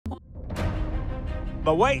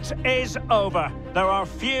The wait is over. There are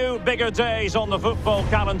few bigger days on the football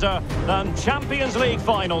calendar than Champions League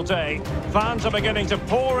final day. Fans are beginning to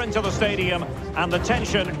pour into the stadium and the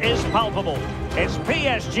tension is palpable. It's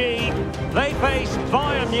PSG, they face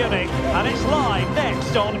Bayern Munich, and it's live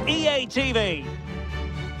next on EA TV.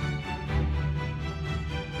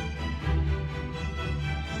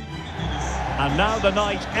 And now the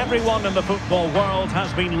night everyone in the football world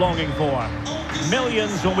has been longing for.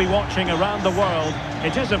 Millions will be watching around the world.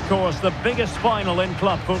 It is, of course, the biggest final in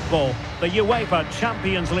club football, the UEFA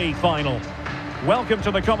Champions League final. Welcome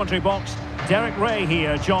to the commentary box. Derek Ray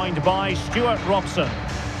here, joined by Stuart Robson.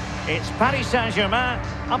 It's Paris Saint-Germain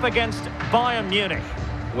up against Bayern Munich.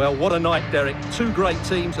 Well, what a night, Derek. Two great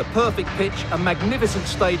teams, a perfect pitch, a magnificent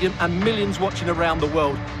stadium, and millions watching around the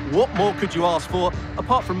world. What more could you ask for,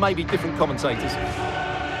 apart from maybe different commentators?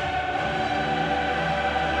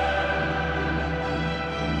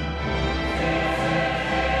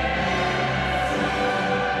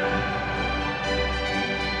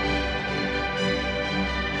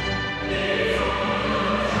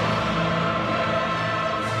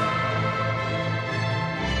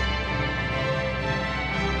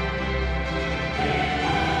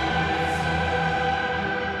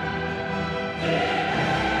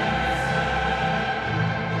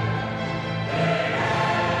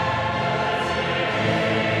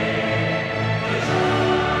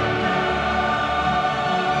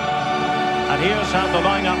 Here's how the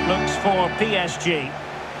lineup looks for PSG.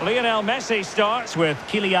 Lionel Messi starts with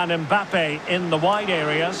Kylian Mbappe in the wide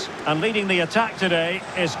areas, and leading the attack today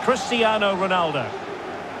is Cristiano Ronaldo.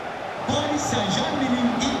 Paris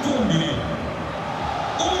Saint-Germain'in ilk 11'i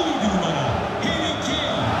 17 numara Harry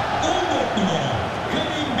Kane, 14 numara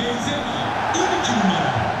Karim Benzema, 12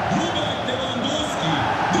 numara Robert Lewandowski,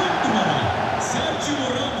 4 numara Sergio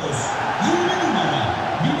Ramos, 20 numara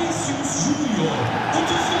Vinicius Junior,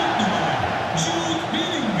 34 numara Jude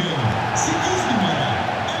Bellingham, 8 numara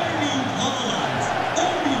Erling Haaland,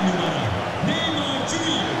 11 numara Neymar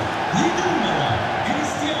Junior, 7 numara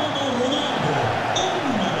Cristiano Ronaldo, 10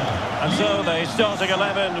 numara. And so the starting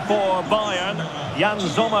 11 for Bayern. Jan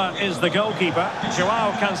Sommer is the goalkeeper.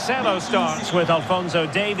 Joao Cancelo starts with Alphonso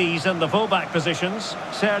Davies in the fullback positions.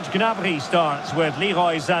 Serge Gnabry starts with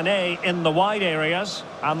Leroy Sané in the wide areas.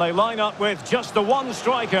 And they line up with just the one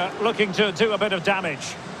striker looking to do a bit of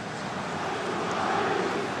damage.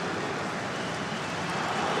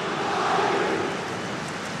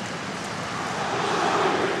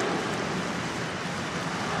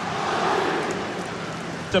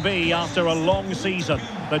 To be after a long season.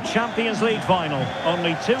 The Champions League final.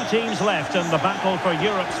 Only two teams left in the battle for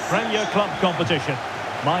Europe's Premier Club competition.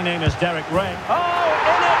 My name is Derek Ray. Oh,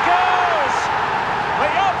 in it goes! The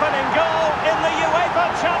opening goal in the UEFA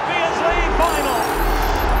Champions League final.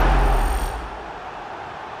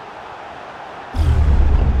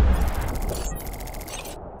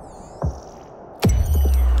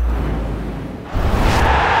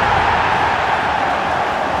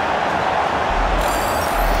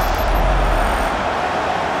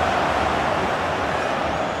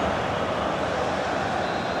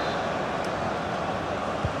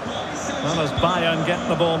 Well, as Bayern get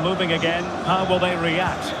the ball moving again, how will they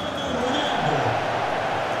react?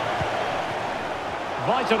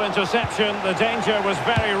 Vital interception, the danger was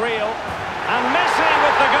very real. And Messi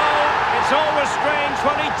with the goal. It's always strange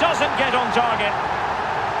when he doesn't get on target.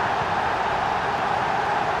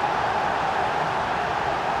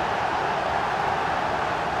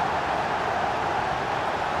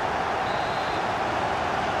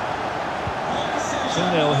 Two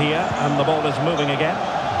 0 here, and the ball is moving again.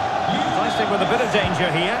 Facing with a bit of danger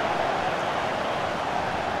here.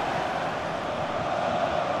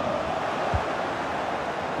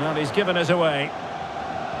 Well, he's given us away.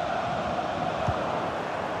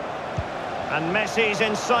 And Messi's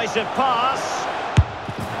incisive pass.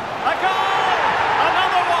 A goal!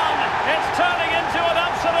 Another one! It's turning into an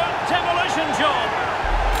absolute demolition job.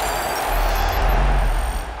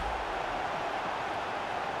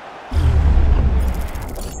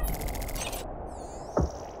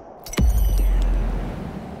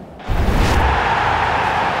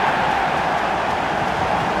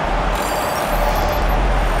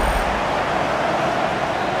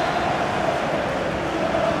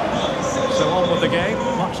 The game,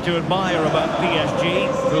 much to admire about PSG,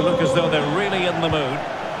 who look as though they're really in the mood.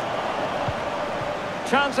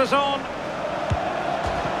 Chances on,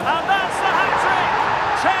 and that's the hat-trick,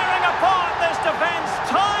 tearing apart this defence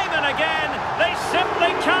time and again. They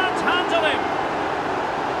simply can't handle him.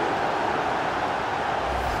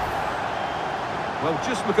 Well,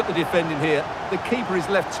 just look at the defending here. The keeper is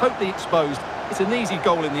left totally exposed. It's an easy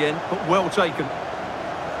goal in the end, but well taken.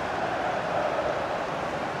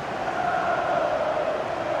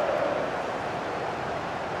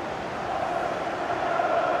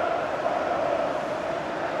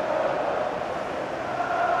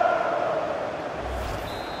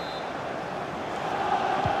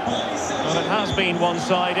 has been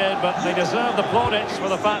one-sided, but they deserve the plaudits for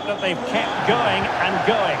the fact that they've kept going and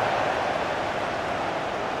going.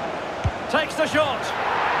 Takes the shot.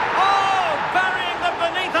 Oh, burying them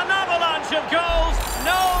beneath an avalanche of goals.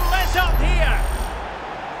 No let up here.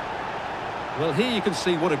 Well, here you can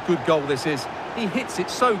see what a good goal this is. He hits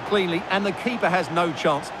it so cleanly and the keeper has no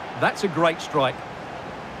chance. That's a great strike.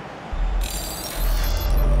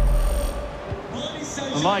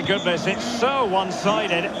 Oh my goodness, it's so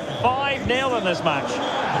one-sided. 5-0 in this match.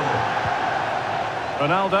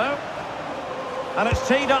 Ronaldo. And it's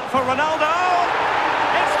teed up for Ronaldo.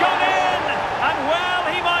 It's gone in! And well,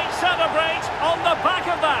 he might celebrate on the back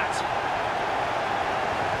of that.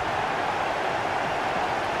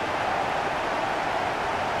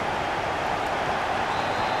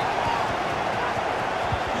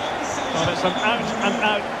 Well, it's an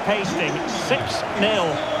out-and-out pasting.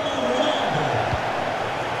 6-0.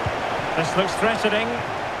 This looks threatening.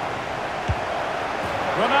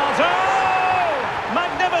 Ronaldo!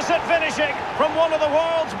 Magnificent finishing from one of the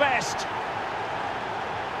world's best.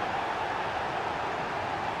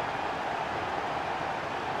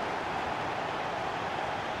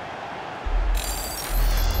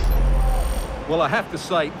 Well, I have to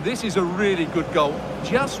say, this is a really good goal.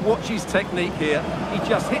 Just watch his technique here. He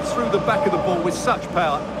just hits through the back of the ball with such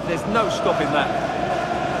power. There's no stopping that.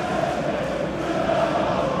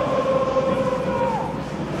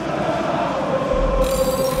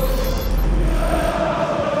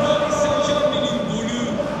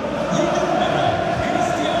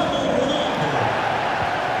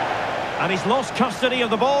 And he's lost custody of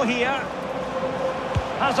the ball here.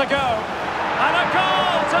 Has a go. And a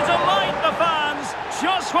goal to delight the fans.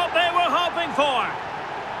 Just what they were hoping for.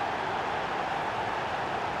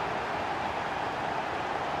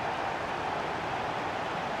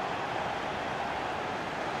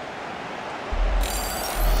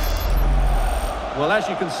 Well, as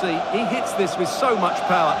you can see, he hits this with so much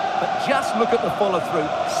power, but just look at the follow-through.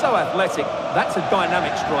 So athletic. That's a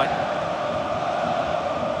dynamic strike.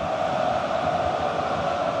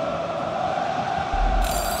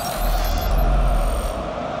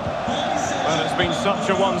 Well, it's been such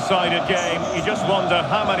a one-sided game. You just wonder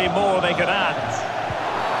how many more they could add.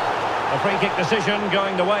 A free-kick decision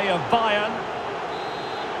going the way of Bayern.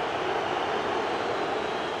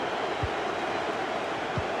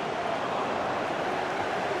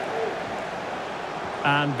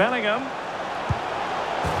 And Bellingham.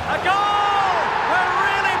 A goal! We're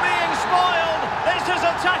really being spoiled. This is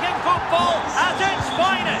attacking football at its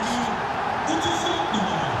finest.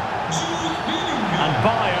 And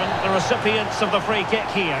Bayern, the recipients of the free kick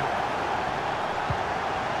here.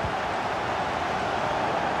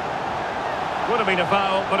 Would have been a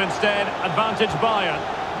foul, but instead, advantage Bayern.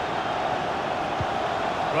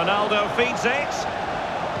 Ronaldo feeds it.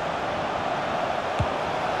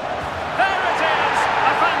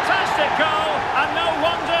 Goal, and no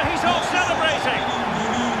wonder he's all celebrating.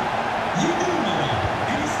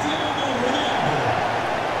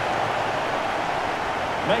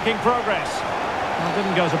 Making progress. Well,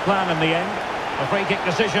 didn't go to plan in the end. A free kick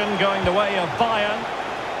decision going the way of Bayern.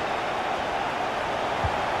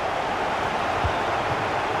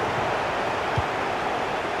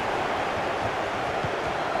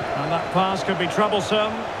 And that pass could be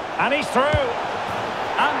troublesome. And he's through.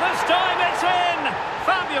 And this time it's in.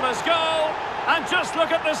 Fabulous goal, and just look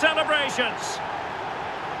at the celebrations.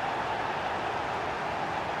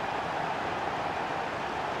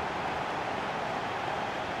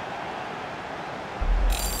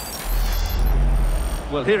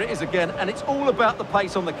 Well, here it is again, and it's all about the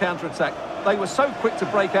pace on the counter-attack. They were so quick to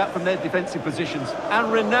break out from their defensive positions, and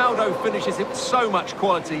Ronaldo finishes it with so much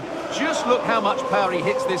quality. Just look how much power he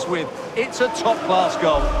hits this with. It's a top-class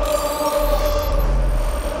goal.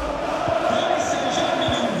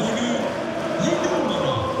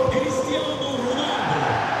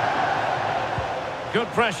 Good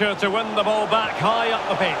pressure to win the ball back high up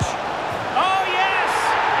the pitch. Oh yes!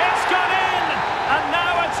 It's gone in! And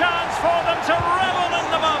now a chance for them to revel in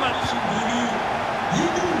the moment.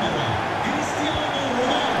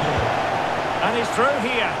 And he's through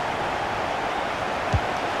here.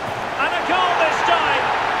 And a goal this time!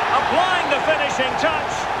 Applying the finishing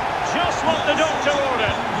touch. Just what the doctor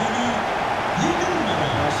ordered.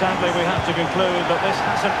 Sadly, we have to conclude that this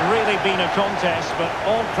hasn't really been a contest, but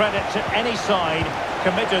all credit to any side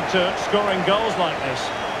committed to scoring goals like this.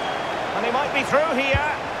 And he might be through here.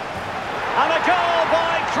 And a goal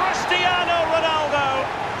by Cristiano Ronaldo.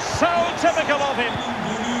 So typical of him.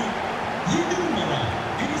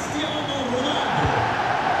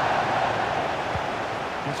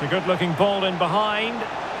 It's a good-looking ball in behind.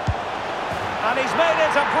 And he's made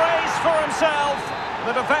it a brace for himself.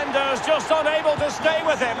 The defender's just unable to stay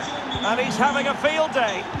with him. And he's having a field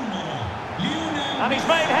day. And he's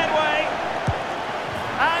made headway.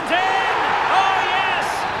 And in! Oh, yes!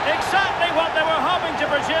 Exactly what they were hoping to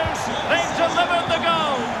produce. They've delivered the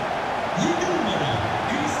goal.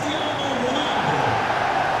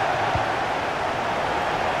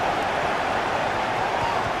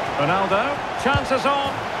 Ronaldo, chances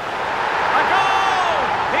on. A goal!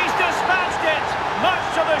 He's dispatched it, much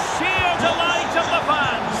to the sheer delight of the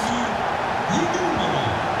fans.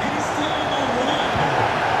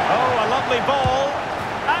 Oh, a lovely ball.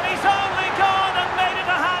 And he's only gone and made it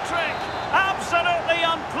a hat-trick. Absolutely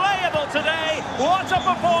unplayable today. What a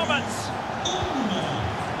performance.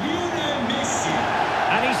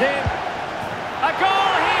 And he's in. A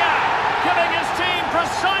goal here, giving his team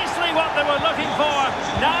precisely what they were looking for.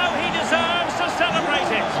 Now he deserves to celebrate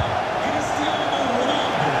it.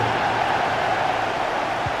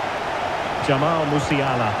 Jamal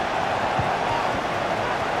Musiala.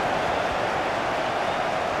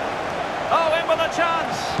 Oh, in with a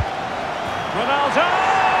chance. Ronaldo!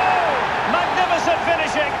 Magnificent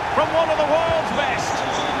finishing from one of the world's best.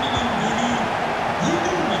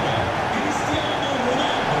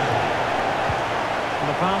 And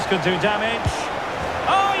the pass could do damage.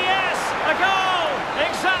 Oh, yes! A goal!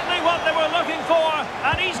 Exactly what they were looking for,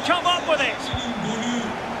 and he's come up with it.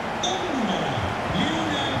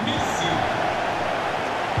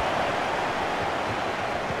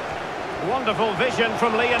 Wonderful vision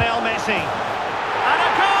from Lionel Messi. And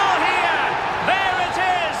a goal here! There it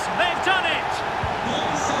is! They've done it!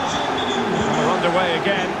 We're underway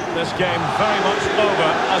again. This game very much over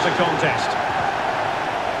as a contest.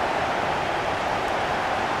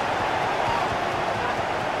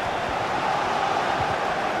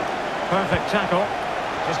 Perfect tackle.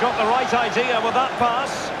 He's got the right idea with that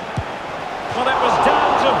pass. Well, it was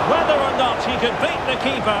down to whether or not he could beat the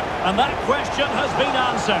keeper, and that question has been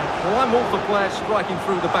answered. Well, I'm all for players striking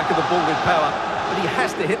through the back of the ball with power, but he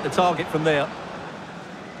has to hit the target from there.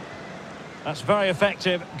 That's very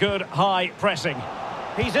effective, good high pressing.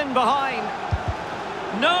 He's in behind.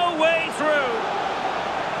 No way through.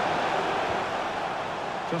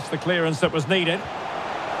 Just the clearance that was needed.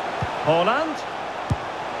 Haaland.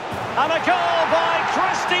 And a goal by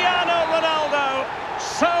Cristiano Ronaldo.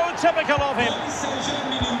 So typical of him.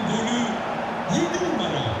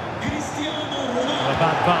 A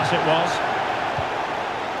bad pass it was.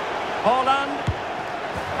 Haaland.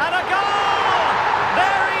 And a goal!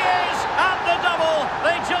 There he is at the double.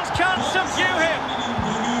 They just can't subdue him.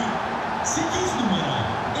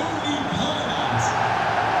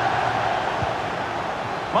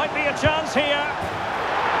 Might be a chance here.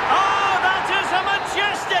 Oh, that is a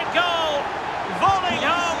majestic goal. Volleyed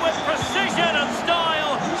home with precision and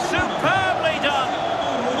style. Superbly done.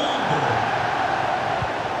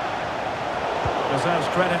 Deserves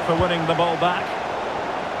credit for winning the ball back.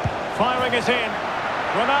 Firing it in.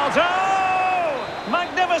 Ronaldo!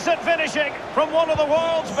 Magnificent finishing from one of the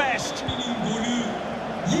world's best.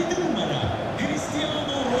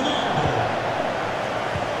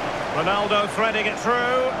 Ronaldo threading it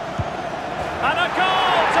through. And a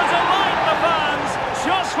goal to delight the fans.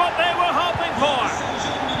 Just what they were hoping for.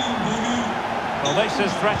 Well, this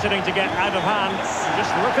is threatening to get out of hand.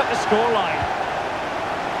 Just look at the scoreline.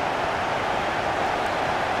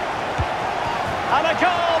 And a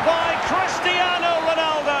goal by Cristiano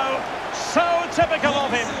Ronaldo. So typical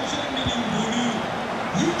of him.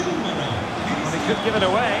 Well, he could give it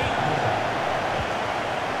away.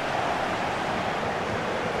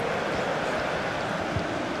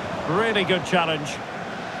 Really good challenge.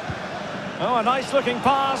 Oh, a nice-looking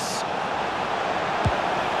pass.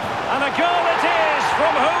 And a goal it is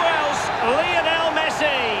from who else? Lionel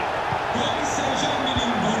Messi.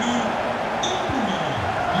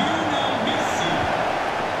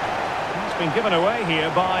 It's been given away here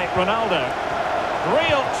by Ronaldo.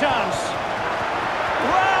 Real chance.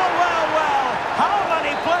 Well, well, well. How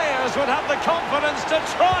many players would have the confidence to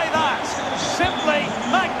try that? Simply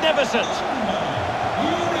magnificent.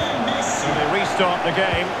 So they restart the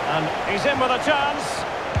game, and he's in with a chance.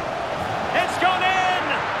 It's gone in,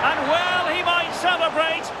 and well, he might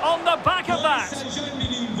celebrate on the back of that.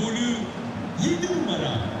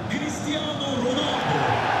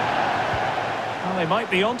 Well, they might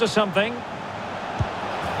be onto something.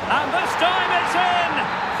 And this time it's in.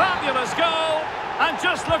 Fabulous goal, and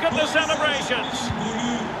just look at the celebrations.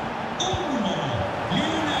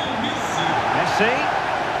 Messi.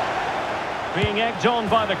 Being egged on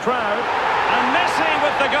by the crowd. And Messi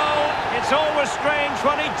with the goal. It's always strange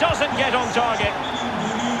when he doesn't get on target.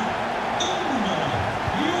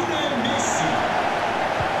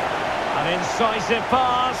 Decisive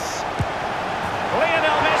pass.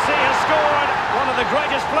 Lionel Messi has scored. One of the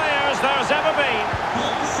greatest players there's ever been.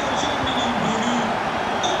 Paris Saint-Germain'in golü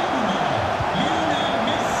 10 numara Lionel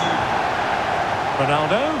Messi.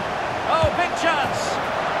 Ronaldo. Oh, big chance.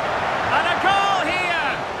 And a goal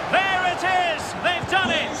here. There it is. They've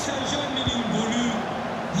done it. Paris Saint-Germain'in golü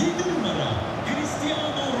 7 numara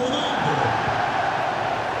Cristiano Ronaldo.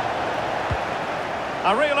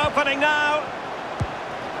 A real opening now.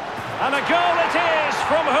 And a goal it is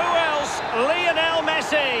from who else? Lionel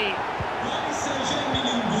Messi. Paris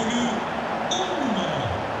Saint-Germain'in golü 10 numara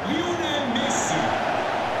Lionel Messi.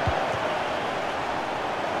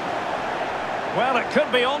 Well, it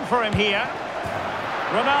could be on for him here.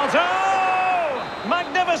 Ronaldo!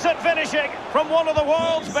 Magnificent finishing from one of the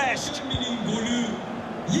world's best. Saint-Germain'in golü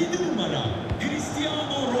 7 numara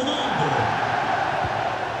Cristiano Ronaldo.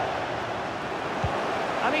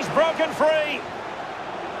 And he's broken free.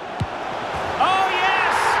 Oh,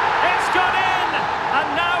 yes! It's gone in! And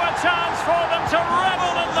now a chance for them to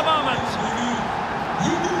revel in the moment. Golü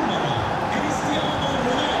 7 numara Cristiano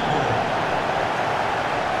Ronaldo.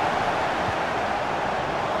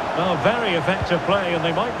 Oh, very effective play, and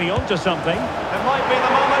they might be onto something. It might be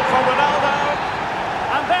the moment for Ronaldo.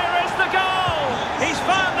 And there is the goal! He's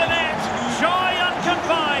found the net. Joy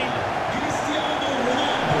unconfined. Cristiano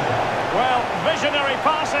Ronaldo. Well, visionary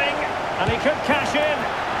passing, and he could cash in.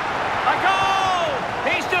 A goal!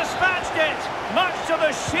 He's dispatched it, much to the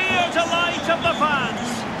sheer delight of the fans.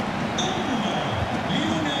 10 numara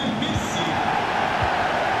Lionel Messi.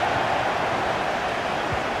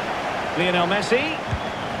 Lionel Messi.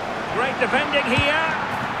 Great defending here.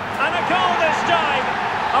 And a goal this time.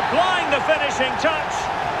 Applying the finishing touch.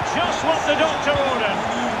 Just what the doctor ordered.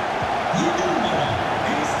 7 numara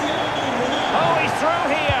Cristiano Ronaldo. Oh, he's through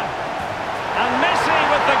here. And Messi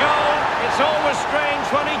with the goal. It's always strange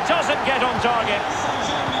when he doesn't get on target.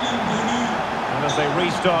 Saint-Germain'in golü And as they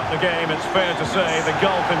restart the game, it's fair to say the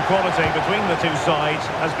gulf in quality between the two sides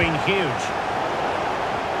has been huge.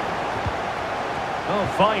 Oh,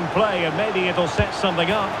 fine play, and maybe it'll set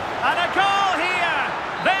something up. And a goal here!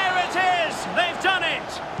 There it is! They've done it!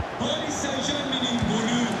 Paris Saint-Germain'in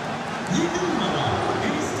golü 7 numara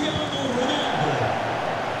Cristiano Ronaldo.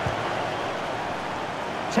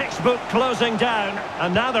 Textbook closing down,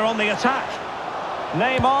 and now they're on the attack.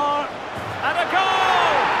 Neymar, and a goal!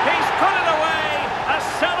 He's put it away! A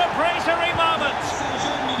celebratory moment!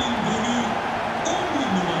 Saint-Germain'in golü 11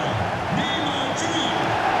 numara Neymar Jr.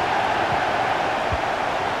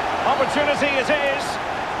 Opportunity it is.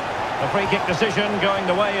 The free kick decision going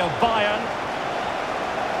the way of Bayern.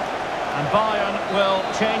 And Bayern will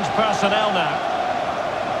change personnel now.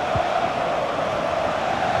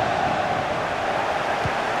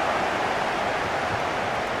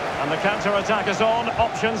 And the counter-attack is on.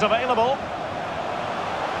 Options available.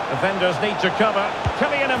 Defenders need to cover.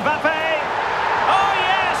 Kylian Mbappe. Oh,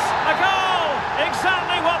 yes! A goal!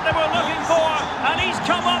 Exactly what they were looking for. And he's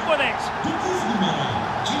come up with it. 9 numara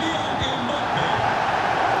Kylian Mbappe.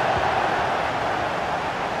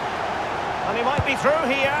 And he might be through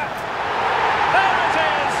here. There it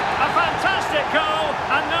is! A fantastic goal.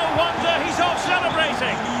 And no wonder he's off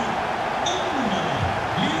celebrating. 11 numara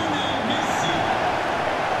Lionel Messi.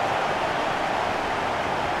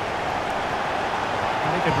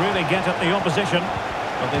 They could really get at the opposition,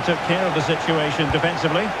 but they took care of the situation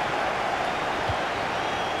defensively.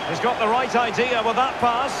 He's got the right idea with that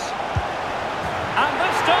pass. And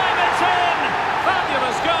this time it's in!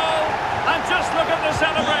 Fabulous goal! And just look at the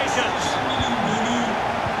celebrations. Saint-Germain'in golü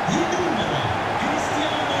 7 numara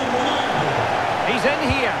Cristiano Ronaldo. He's in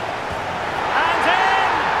here. And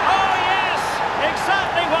in! Oh yes!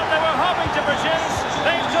 Exactly what they were hoping to produce.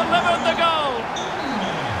 They've delivered the goal. 10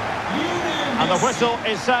 numara Lionel And the Messi. whistle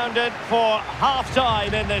is sounded for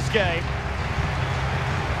half-time in this game.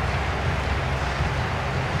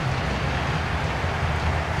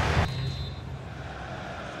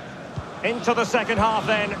 Into the second half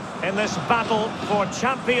then, in this battle for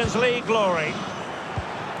Champions League glory.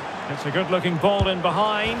 It's a good-looking ball in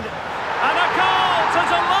behind. And a goal to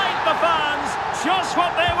delight the fans. Just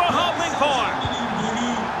what they were hoping for. Saint-Germain'in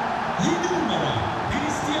golü 7 numara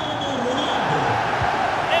Cristiano Ronaldo.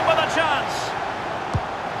 In with a chance.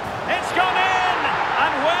 It's gone in.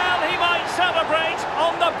 And well, he might celebrate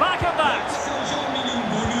on the back of that. Saint-Germain'in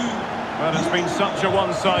golü Well, it's been such a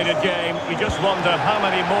one-sided game. You just wonder how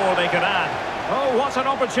many more they could add. Oh, what an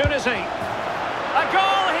opportunity. A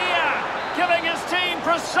goal here, giving his team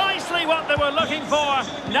precisely what they were looking for.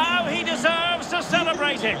 Now he deserves to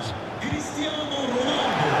celebrate it. Cristiano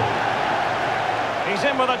Ronaldo. He's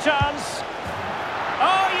in with a chance.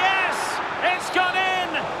 Oh, yes! It's gone in!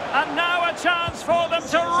 And now a chance.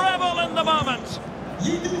 the moment.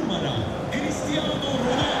 7 numara, Cristiano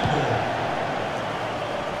Ronaldo.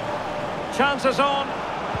 Chances on.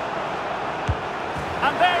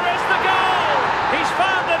 And there is the goal. He's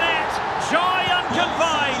found the net. Joy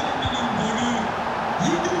unconfined.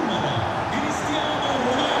 7 numara, Cristiano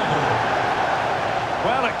Ronaldo.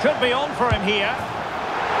 Well, it could be on for him here.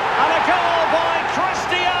 And a goal by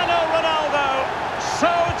Cristiano Ronaldo.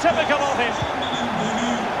 So typical of him.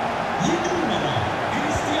 7 numara,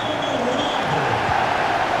 Cristiano Ronaldo.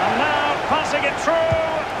 And now passing it through.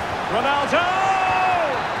 Ronaldo!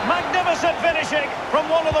 Magnificent finishing from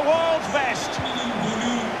one of the world's best. 7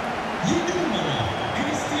 numara,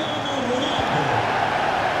 Cristiano Ronaldo.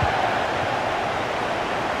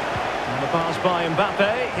 And the pass by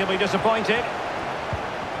Mbappe. He'll be disappointed.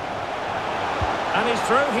 And he's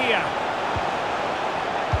through here.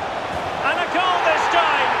 And a goal this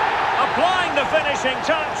time. Applying the finishing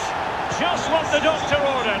touch. Just what the doctor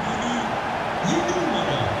ordered. 7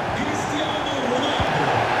 numara, Cristiano Ronaldo.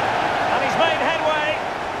 And he's made headway.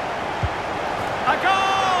 A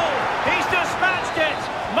goal! He's dispatched it.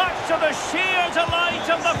 Much to the sheer delight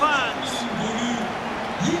of the fans.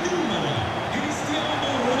 7 numara,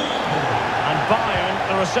 Cristiano Ronaldo. And Bayern,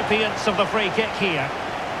 the recipients of the free kick here.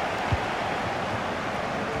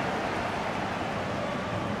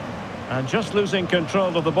 And just losing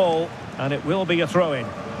control of the ball, and it will be a throw-in.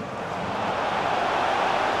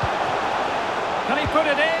 Can he put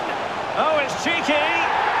it in? Oh, it's cheeky.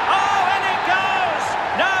 Oh, and it goes!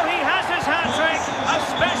 Now he has his hat-trick. A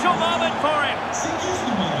special moment for him. 6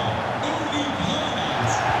 numara, Erling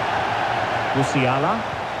Haaland. Musiala.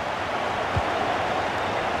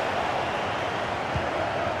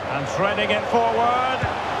 And threading it forward.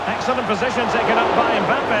 Excellent position taken up by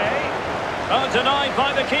Mbappe. Oh, denied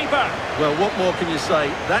by the keeper. Well, what more can you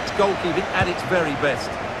say? That's goalkeeping at its very best.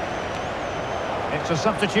 It's a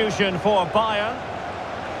substitution for Bayern.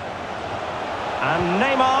 And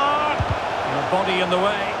Neymar. The body in the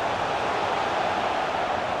way.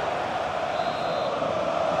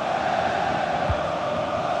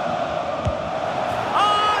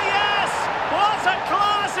 Oh, yes! What a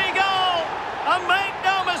classy goal! And make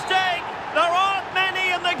no mistake, there aren't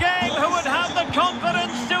many in the game who would have the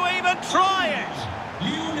confidence to even try it.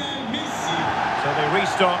 Lionel Messi. So they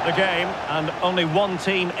restart the game, and only one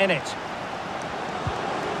team in it.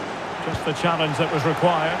 Just the challenge that was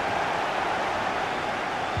required.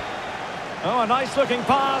 Oh, a nice-looking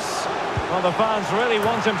pass. Well, the fans really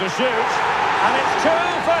want him to shoot. And it's 2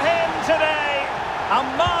 for him today. A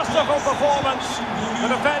masterful performance. The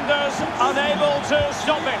defenders unable to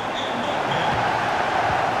stop it.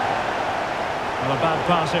 Well, a bad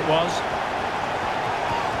pass it was.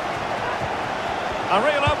 A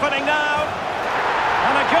real opening now.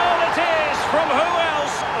 And a goal it is from who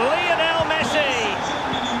else? Lionel Messi.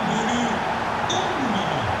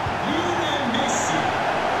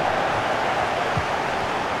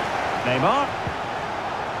 Neymar.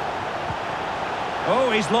 Oh,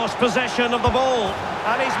 he's lost possession of the ball.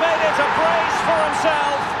 And he's made it a brace for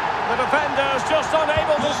himself. The defender's just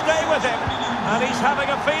unable to stay with him. And he's having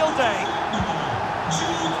a field day.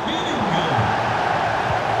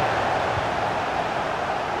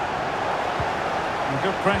 And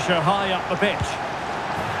good pressure high up the pitch.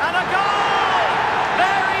 And a goal!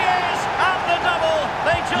 There he is at the double.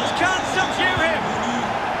 They just can't subdue him.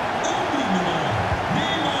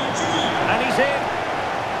 And he's in.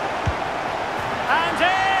 And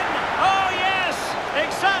in! Oh, yes!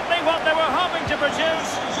 Exactly what they were hoping to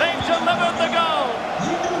produce. They've delivered the goal.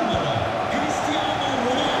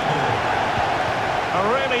 A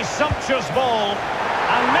really sumptuous ball.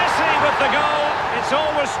 And Messi with the goal. It's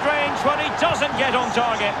always strange when he doesn't get on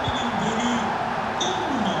target.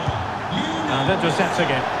 And intercepts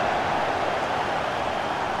again.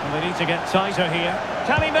 And they need to get tighter here.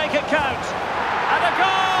 Can he make it count? And a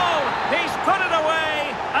goal! He's put it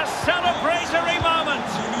away. A celebratory moment.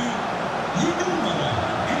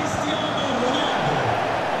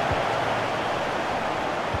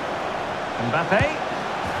 Mbappe.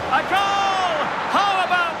 A goal! How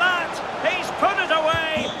about that? He's put it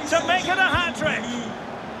away to make it a hat-trick.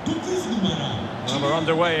 Well, we're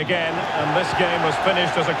underway again, and this game was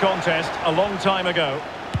finished as a contest a long time ago.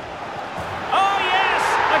 Oh, yes!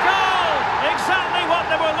 A goal! Exactly what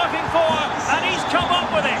they were looking for, and he's come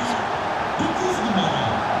up with it.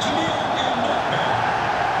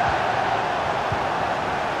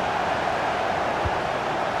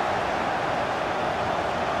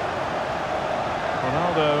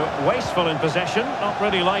 Ronaldo, wasteful in possession, not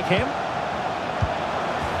really like him.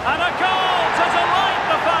 And a goal to delight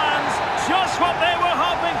the fans, just what they were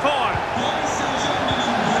hoping for.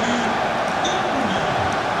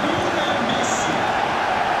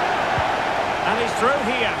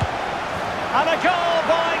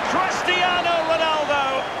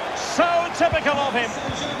 typical of him.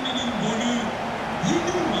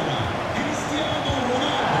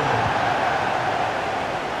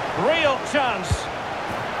 Real chance.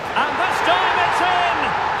 And this time it's in.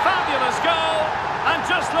 Fabulous goal. And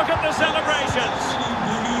just look at the celebrations.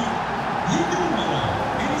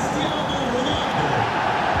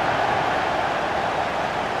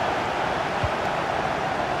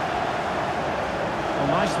 Well,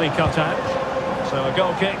 nicely cut out. So a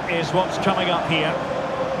goal kick is what's coming up here.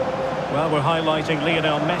 Well, we're highlighting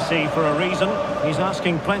Lionel Messi for a reason. He's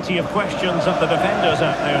asking plenty of questions of the defenders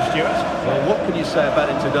out there, Stuart. Well, what can you say about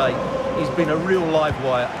him today? He's been a real live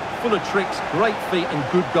wire. Full of tricks, great feet and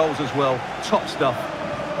good goals as well. Top stuff.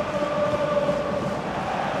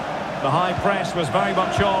 The high press was very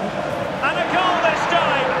much on. And a goal this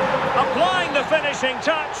time! Applying the finishing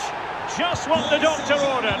touch. Just what the doctor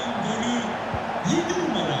ordered.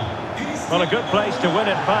 Well, a good place to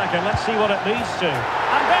win it back, and let's see what it leads to.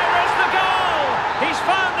 And there is the goal! He's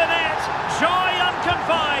found the net. Joy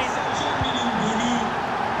unconfined.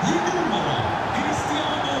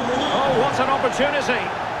 Oh, what an opportunity.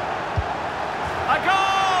 A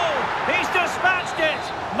goal! He's dispatched it,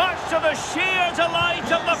 much to the sheer delight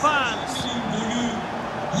of the fans.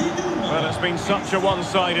 Well, it's been such a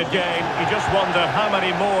one-sided game. You just wonder how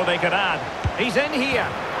many more they could add. He's in here.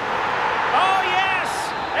 Oh, yes!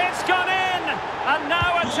 It's gone in! And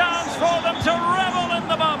now a chance for them to revel in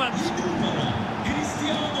the moment.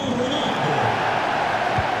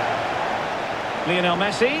 Lionel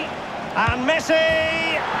Messi. And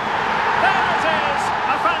Messi! There it is!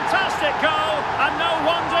 A fantastic goal, and no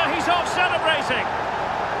wonder he's off celebrating.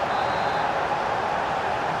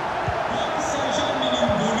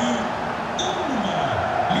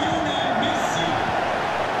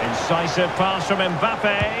 Incisive pass from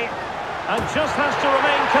Mbappe, and just has to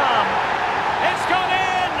remain calm. It's gone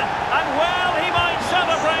in, and well, he might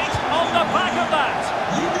celebrate on the back of that.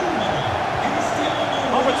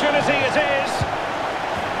 Opportunity it is,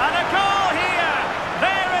 and a goal here.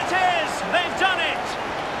 There it is, they've done it.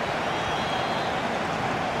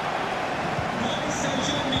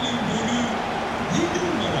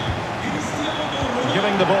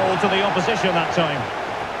 Giving the ball to the opposition that time.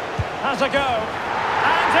 Has a go.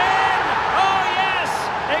 And in! Oh yes!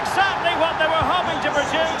 Exactly what they were hoping to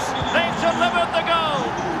produce. They've delivered the goal.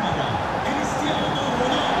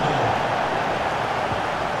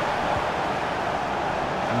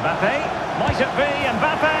 Mbappe. Might it be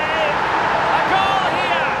Mbappe? A goal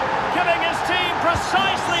here! Giving his team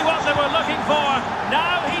precisely what they were looking for.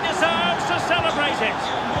 Now he deserves to celebrate it.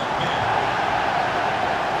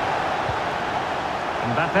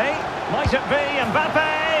 Mbappe. Might it be Mbappe?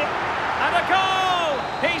 And a goal!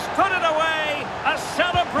 He's put it away! A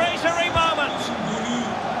celebratory moment!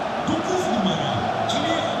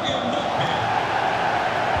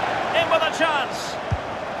 In with a chance!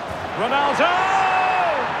 Ronaldo!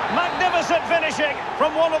 Magnificent finishing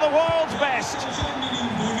from one of the world's best!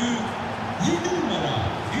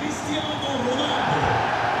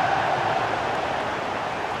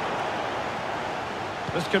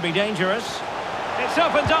 This could be dangerous. It's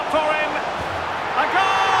opened up for him! A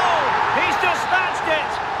goal! He's dispatched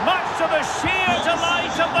it, much to the sheer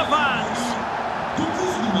delight of the fans.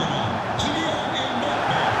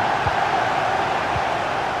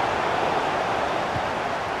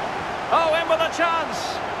 Oh, in with a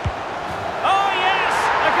chance. Oh, yes,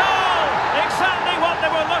 a goal. Exactly what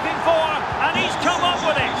they were looking for, and he's come up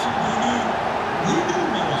with it.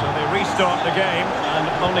 So they restart the game, and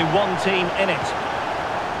only one team in it.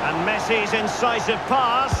 And Messi's incisive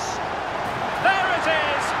pass. There it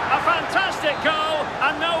is! A fantastic goal,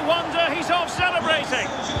 and no wonder he's off celebrating.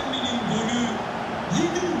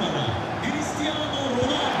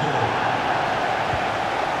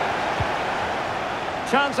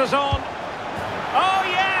 Chances on. Oh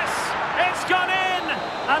yes! It's gone in!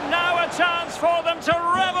 And now a chance for them to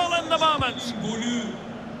revel in the moment.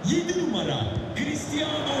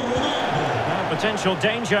 Now potential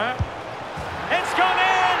danger. It's gone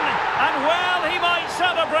in! And well, he might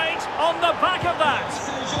celebrate on the back of that.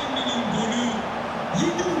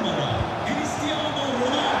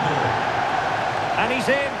 And he's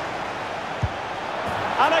in.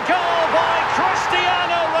 And a goal by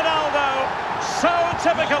Cristiano Ronaldo. So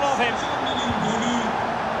typical of him.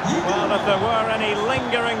 Well, if there were any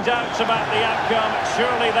lingering doubts about the outcome,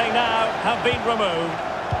 surely they now have been removed.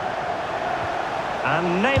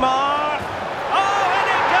 And Neymar. Oh, and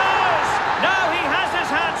it goes! Now he has his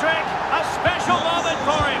hat-trick. A special moment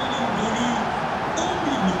for him.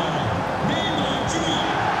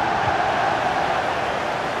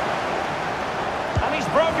 And he's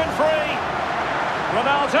broken free.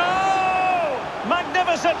 Ronaldo!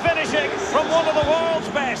 Magnificent finishing from one. world's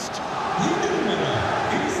best.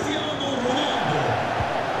 Cristiano Ronaldo.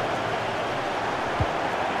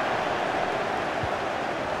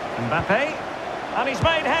 Mbappe, and he's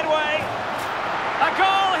made headway. A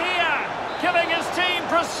goal here, giving his team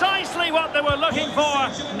precisely what they were looking for.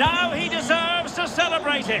 Now he deserves to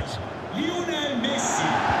celebrate it. Lionel Messi.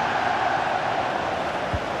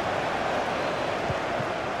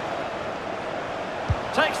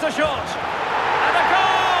 Takes the shot, and a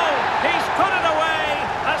goal! He's put it away,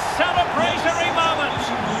 a celebratory moment.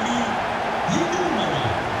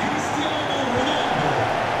 Cristiano Ronaldo.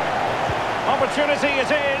 Opportunity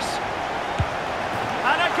it is.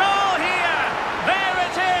 And a goal here! There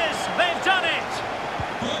it is! They've done it!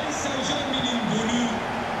 Paris Saint-Germain'in golü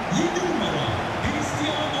 7 numara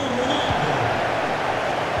Cristiano Ronaldo.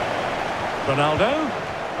 Ronaldo.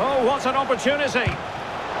 Oh, what an opportunity.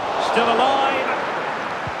 Still alive.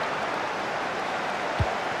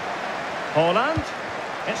 Haaland.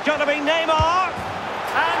 It's going to be Neymar.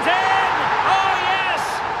 And in! Oh, yes!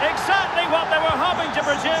 Exactly what they were hoping to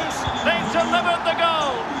produce. They've delivered the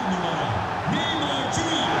goal. Neymar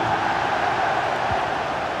Jr.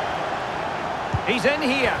 He's in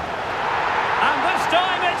here. And this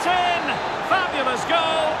time it's in. Fabulous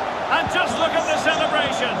goal. And just look at the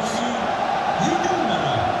celebrations. 7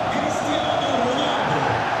 numara Cristiano Ronaldo.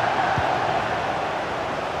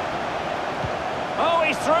 Oh,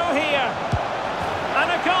 he's through here. And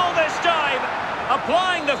a goal this time.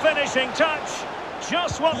 Applying the finishing touch.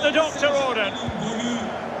 Just what the doctor ordered.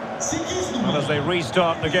 And as they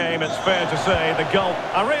restart the game, it's fair to say the goal.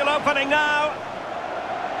 A real opening now.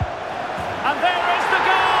 And there is the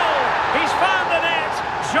goal. He's found the net.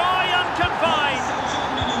 Joy unconfined.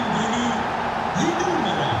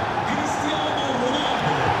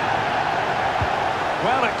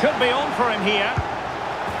 Well, it could be on for him here.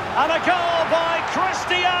 And a goal by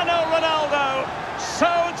Cristiano Ronaldo.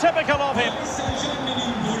 So typical of him.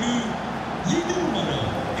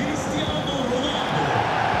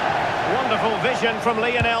 Wonderful vision from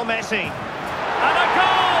Lionel Messi. And a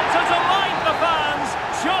goal to delight the fans.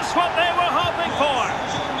 Just what they were hoping for.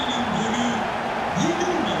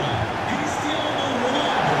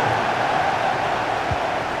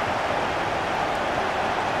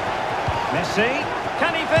 Messi,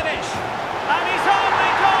 can he finish? And he's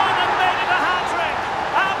only gone and made it a hat-trick.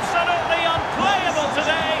 Absolutely unplayable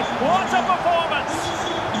today. What a performance.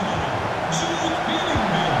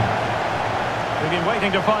 We've been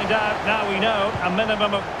waiting to find out. Now we know. A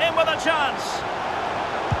minimum of in with a chance.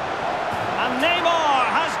 And Neymar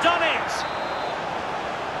has done it.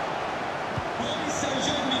 Paris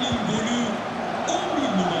Saint-Germain'in golü 11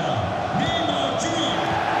 numara Neymar Jr.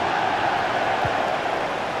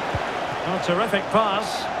 Oh, terrific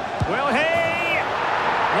pass. Will he?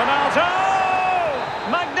 Ronaldo!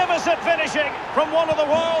 Magnificent finishing from one of the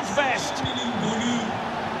world's best. Saint-Germain'in golü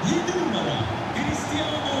 7 numara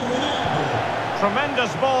Cristiano Ronaldo.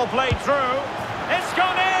 Tremendous ball played through. It's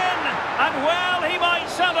gone in! And well, he might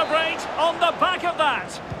celebrate on the back of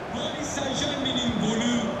that. Paris Saint-Germain'in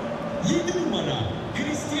golü 7 numara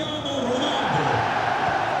Cristiano Ronaldo.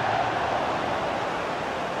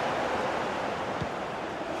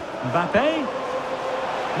 Mbappe?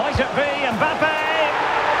 Might it be Mbappe?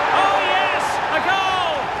 Oh yes! A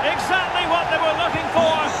goal! Exactly what they were looking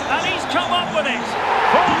for, and he's come up with it.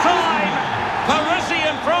 Full time!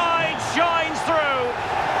 Parisian pride shines through.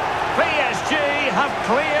 PSG have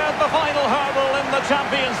cleared the final hurdle in the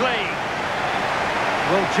Champions League.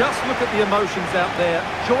 Well, just look at the emotions out there.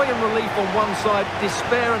 Joy and relief on one side,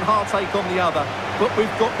 despair and heartache on the other. But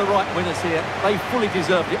we've got the right winners here. They fully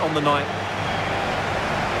deserved it on the night.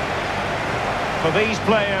 For these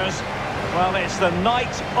players, well, it's the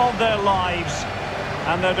night of their lives.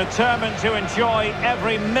 And they're determined to enjoy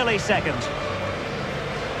every millisecond.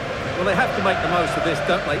 Well, they have to make the most of this,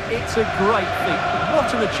 don't they? It's a great feat.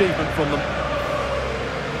 What an achievement from them.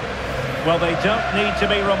 Well, they don't need to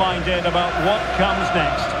be reminded about what comes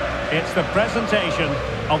next. It's the presentation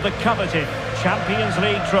of the coveted Champions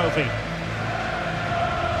League trophy.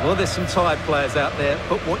 Well, there's some tired players out there,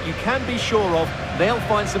 but what you can be sure of, they'll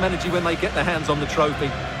find some energy when they get their hands on the trophy.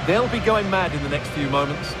 They'll be going mad in the next few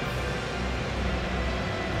moments.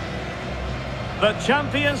 The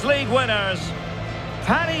Champions League winners,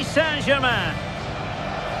 Paris Saint-Germain.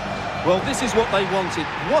 Well, this is what they wanted.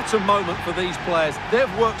 What a moment for these players.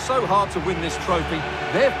 They've worked so hard to win this trophy.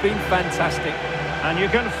 They've been fantastic. And you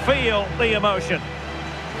can feel the emotion.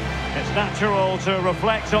 It's natural to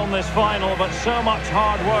reflect on this final, but so much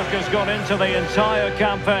hard work has gone into the entire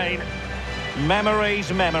campaign.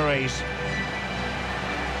 Memories, memories.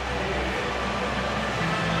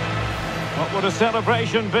 Well, What would a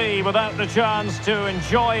celebration be without the chance to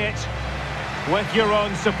enjoy it with your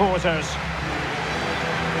own supporters?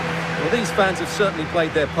 Well, these fans have certainly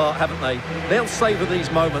played their part, haven't they? They'll savour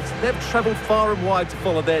these moments. They've travelled far and wide to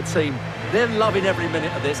follow their team. They're loving every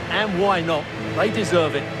minute of this, and why not? They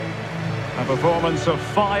deserve it. A performance of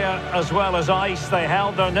fire as well as ice. They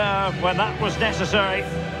held their nerve when that was necessary.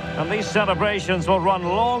 And these celebrations will run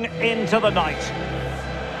long into the night.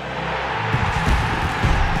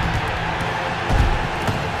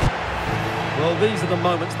 Well, these are the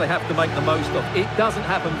moments they have to make the most of. It doesn't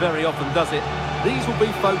happen very often, does it? These will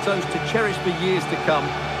be photos to cherish for years to come.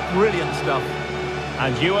 Brilliant stuff.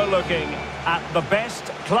 And you are looking at the best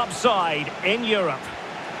club side in Europe.